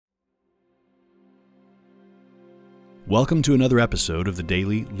Welcome to another episode of the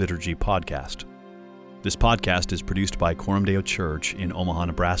Daily Liturgy Podcast. This podcast is produced by Coram Deo Church in Omaha,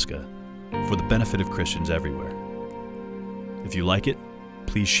 Nebraska, for the benefit of Christians everywhere. If you like it,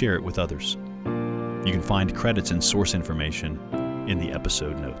 please share it with others. You can find credits and source information in the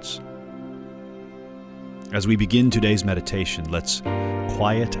episode notes. As we begin today's meditation, let's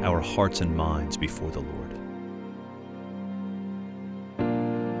quiet our hearts and minds before the Lord.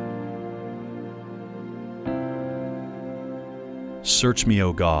 Search me,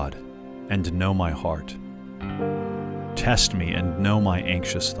 O God, and know my heart. Test me and know my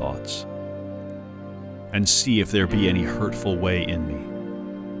anxious thoughts, and see if there be any hurtful way in me,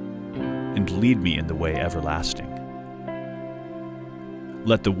 and lead me in the way everlasting.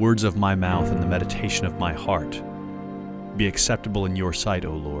 Let the words of my mouth and the meditation of my heart be acceptable in your sight,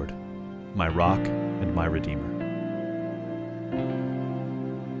 O Lord, my rock and my redeemer.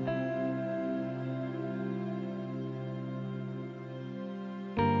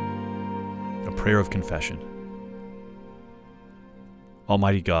 A prayer of confession.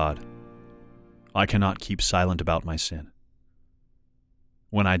 Almighty God, I cannot keep silent about my sin.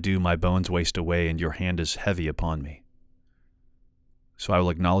 When I do, my bones waste away, and your hand is heavy upon me. So I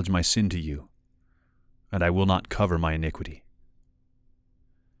will acknowledge my sin to you, and I will not cover my iniquity.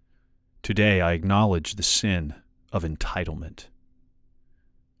 Today I acknowledge the sin of entitlement.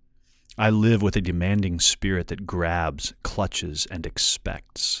 I live with a demanding spirit that grabs, clutches, and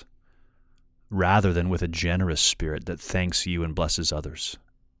expects, rather than with a generous spirit that thanks you and blesses others.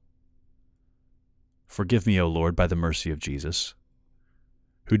 Forgive me, O Lord, by the mercy of Jesus,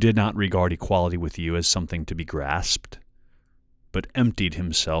 who did not regard equality with you as something to be grasped, but emptied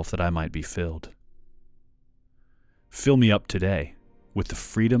himself that I might be filled. Fill me up today with the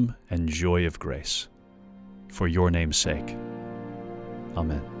freedom and joy of grace, for your name's sake.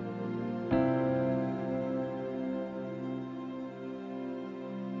 Amen.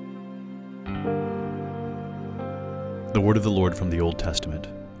 The word of the Lord from the Old Testament,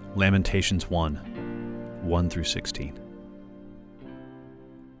 Lamentations 1 through 16.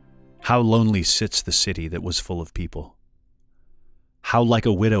 How lonely sits the city that was full of people. How like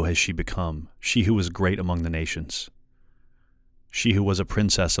a widow has she become, she who was great among the nations. She who was a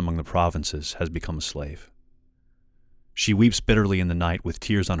princess among the provinces has become a slave. She weeps bitterly in the night with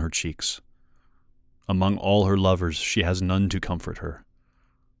tears on her cheeks. Among all her lovers she has none to comfort her.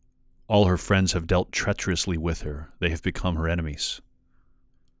 All her friends have dealt treacherously with her. They have become her enemies.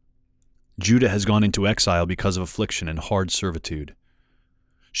 Judah has gone into exile because of affliction and hard servitude.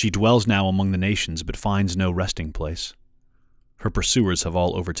 She dwells now among the nations, but finds no resting place. Her pursuers have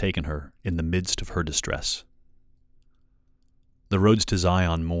all overtaken her in the midst of her distress. The roads to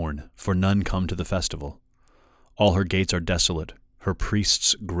Zion mourn, for none come to the festival. All her gates are desolate, her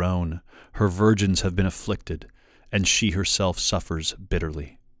priests groan, her virgins have been afflicted, and she herself suffers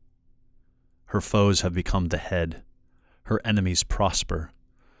bitterly. Her foes have become the head, her enemies prosper,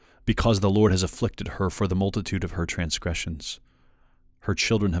 because the Lord has afflicted her for the multitude of her transgressions. Her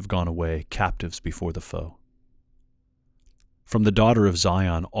children have gone away, captives before the foe. From the daughter of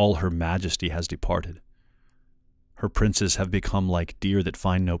Zion all her majesty has departed. Her princes have become like deer that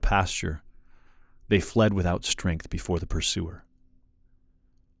find no pasture. They fled without strength before the pursuer.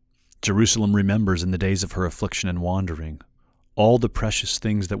 Jerusalem remembers in the days of her affliction and wandering all the precious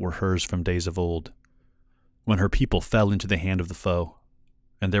things that were hers from days of old, when her people fell into the hand of the foe,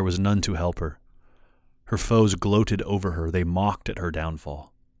 and there was none to help her. Her foes gloated over her, they mocked at her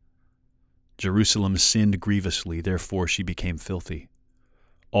downfall. Jerusalem sinned grievously, therefore she became filthy.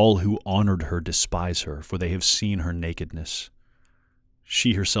 All who honored her despise her, for they have seen her nakedness.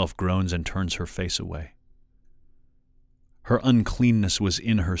 She herself groans and turns her face away. Her uncleanness was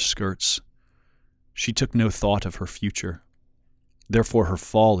in her skirts. She took no thought of her future. Therefore her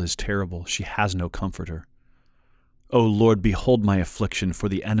fall is terrible. She has no comforter. O Lord, behold my affliction, for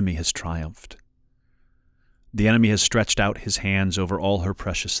the enemy has triumphed. The enemy has stretched out his hands over all her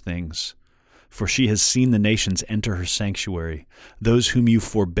precious things. For she has seen the nations enter her sanctuary, those whom you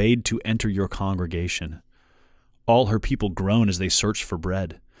forbade to enter your congregation. All her people groan as they search for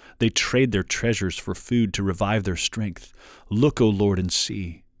bread. They trade their treasures for food to revive their strength. Look, O Lord, and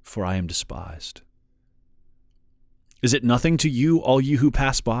see, for I am despised. Is it nothing to you, all you who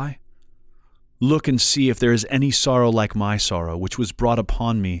pass by? Look and see if there is any sorrow like my sorrow, which was brought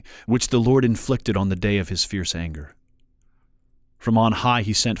upon me, which the Lord inflicted on the day of his fierce anger. From on high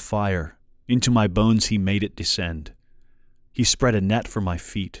he sent fire, into my bones he made it descend. He spread a net for my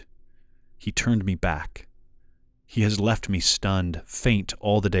feet. He turned me back. He has left me stunned, faint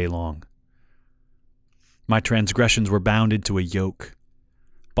all the day long. My transgressions were bound into a yoke.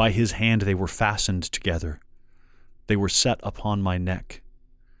 By his hand they were fastened together. They were set upon my neck.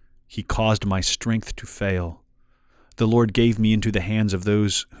 He caused my strength to fail. The Lord gave me into the hands of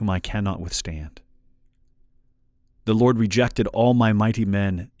those whom I cannot withstand. The Lord rejected all my mighty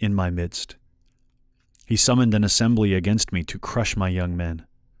men in my midst. He summoned an assembly against me to crush my young men.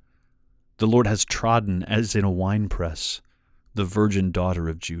 The Lord has trodden as in a winepress the virgin daughter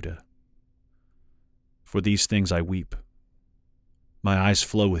of Judah. For these things I weep. My eyes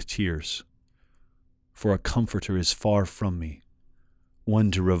flow with tears. For a comforter is far from me, one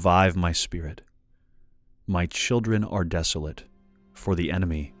to revive my spirit. My children are desolate, for the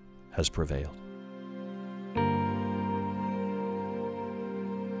enemy has prevailed.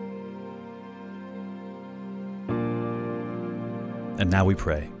 And now we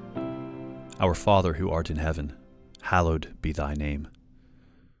pray. Our Father who art in heaven, hallowed be thy name.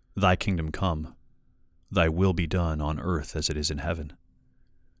 Thy kingdom come, thy will be done on earth as it is in heaven.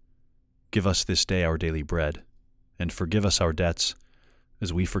 Give us this day our daily bread, and forgive us our debts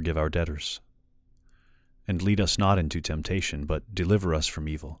as we forgive our debtors. And lead us not into temptation, but deliver us from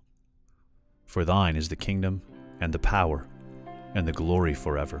evil. For thine is the kingdom, and the power, and the glory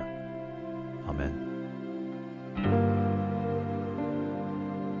forever. Amen.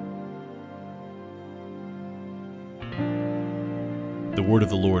 The word of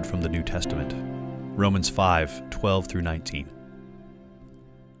the Lord from the New Testament, Romans 5:12 through 19.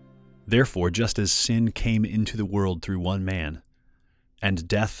 Therefore, just as sin came into the world through one man, and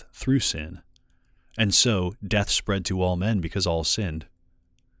death through sin, and so death spread to all men because all sinned.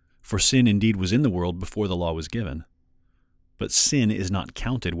 For sin indeed was in the world before the law was given, but sin is not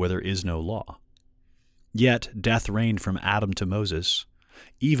counted where there is no law. Yet death reigned from Adam to Moses,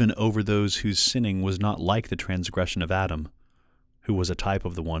 even over those whose sinning was not like the transgression of Adam, who was a type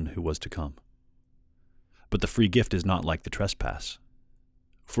of the one who was to come. But the free gift is not like the trespass.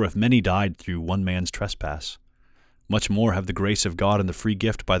 For if many died through one man's trespass, much more have the grace of God and the free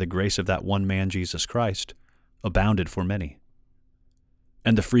gift by the grace of that one man Jesus Christ abounded for many.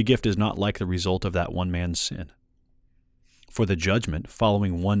 And the free gift is not like the result of that one man's sin. For the judgment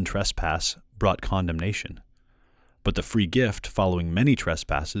following one trespass brought condemnation, but the free gift following many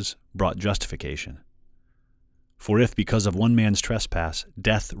trespasses brought justification. For if because of one man's trespass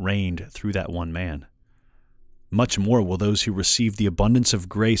death reigned through that one man, much more will those who receive the abundance of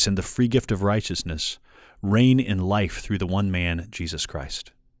grace and the free gift of righteousness reign in life through the one man, Jesus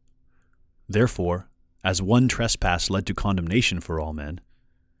Christ. Therefore, as one trespass led to condemnation for all men,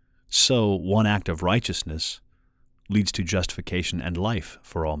 so one act of righteousness leads to justification and life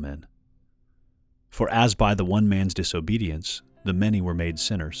for all men. For as by the one man's disobedience the many were made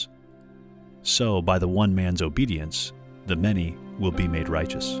sinners, so by the one man's obedience the many will be made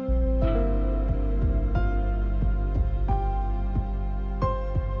righteous.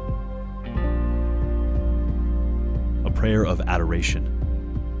 A prayer of adoration.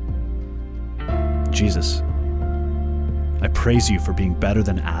 Jesus, I praise you for being better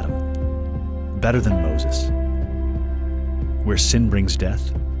than Adam, better than Moses. Where sin brings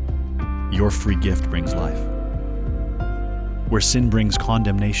death, your free gift brings life. Where sin brings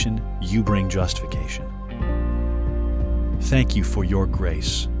condemnation, you bring justification. Thank you for your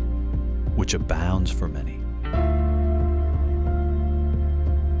grace, which abounds for many.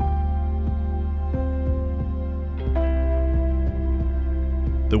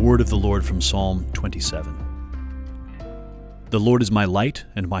 The word of the Lord from Psalm 27. The Lord is my light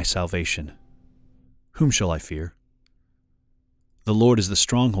and my salvation. Whom shall I fear? The Lord is the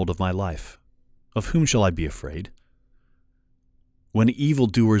stronghold of my life. Of whom shall I be afraid? When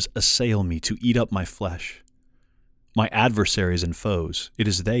evildoers assail me to eat up my flesh, my adversaries and foes, it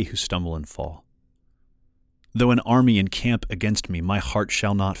is they who stumble and fall. Though an army encamp against me, my heart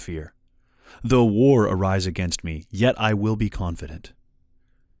shall not fear. Though war arise against me, yet I will be confident.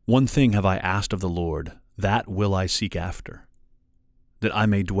 One thing have I asked of the Lord, that will I seek after, that I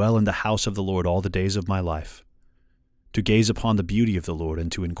may dwell in the house of the Lord all the days of my life, to gaze upon the beauty of the Lord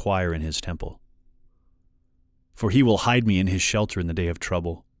and to inquire in his temple. For he will hide me in his shelter in the day of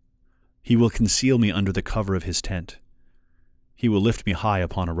trouble. He will conceal me under the cover of his tent. He will lift me high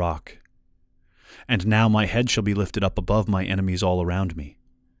upon a rock. And now my head shall be lifted up above my enemies all around me.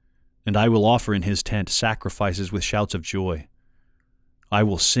 And I will offer in his tent sacrifices with shouts of joy. I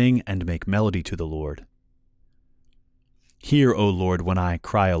will sing and make melody to the Lord. Hear, O Lord, when I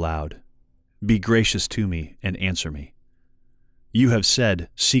cry aloud. Be gracious to me and answer me. You have said,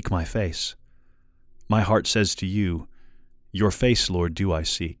 seek my face. My heart says to you, your face, Lord, do I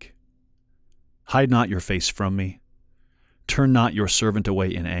seek. Hide not your face from me. Turn not your servant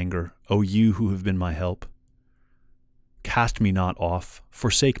away in anger, O you who have been my help. Cast me not off,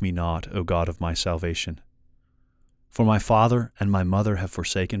 forsake me not, O God of my salvation. For my father and my mother have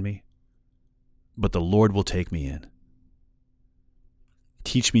forsaken me, but the Lord will take me in.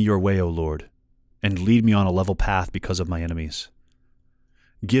 Teach me your way, O Lord, and lead me on a level path because of my enemies.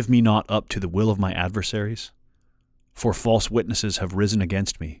 Give me not up to the will of my adversaries, for false witnesses have risen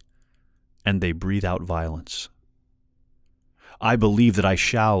against me, and they breathe out violence. I believe that I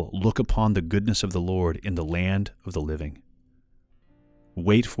shall look upon the goodness of the Lord in the land of the living.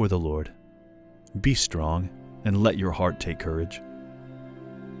 Wait for the Lord. Be strong, and let your heart take courage.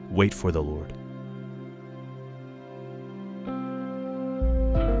 Wait for the Lord.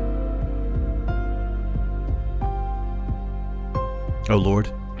 O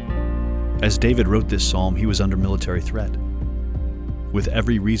Lord, as David wrote this psalm, he was under military threat, with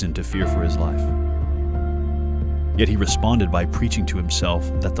every reason to fear for his life. Yet he responded by preaching to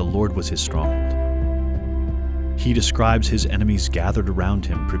himself that the Lord was his stronghold. He describes his enemies gathered around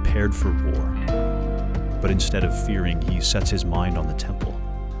him, prepared for war. But instead of fearing, he sets his mind on the temple.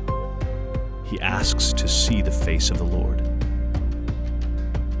 He asks to see the face of the Lord.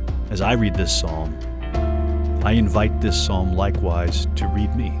 As I read this psalm, I invite this psalm likewise to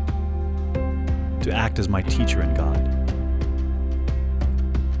read me, to act as my teacher and guide.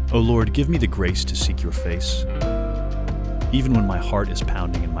 O Lord, give me the grace to seek your face, even when my heart is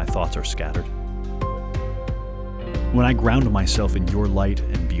pounding and my thoughts are scattered. When I ground myself in your light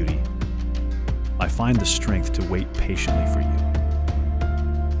and beauty, I find the strength to wait patiently for you.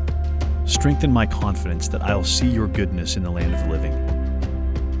 Strengthen my confidence that I'll see your goodness in the land of the living.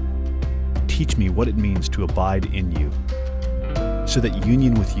 Teach me what it means to abide in you, so that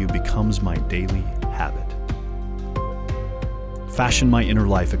union with you becomes my daily habit. Fashion my inner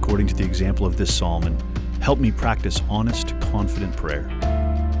life according to the example of this psalm, and help me practice honest, confident prayer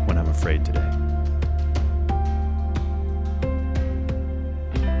when I'm afraid today.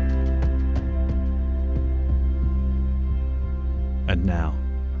 And now,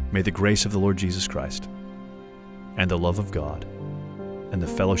 may the grace of the Lord Jesus Christ, and the love of God, and the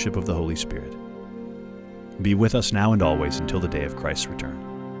fellowship of the Holy Spirit be with us now and always until the day of Christ's return.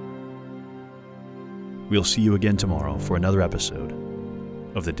 We'll see you again tomorrow for another episode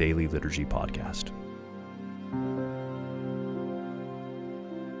of the Daily Liturgy Podcast.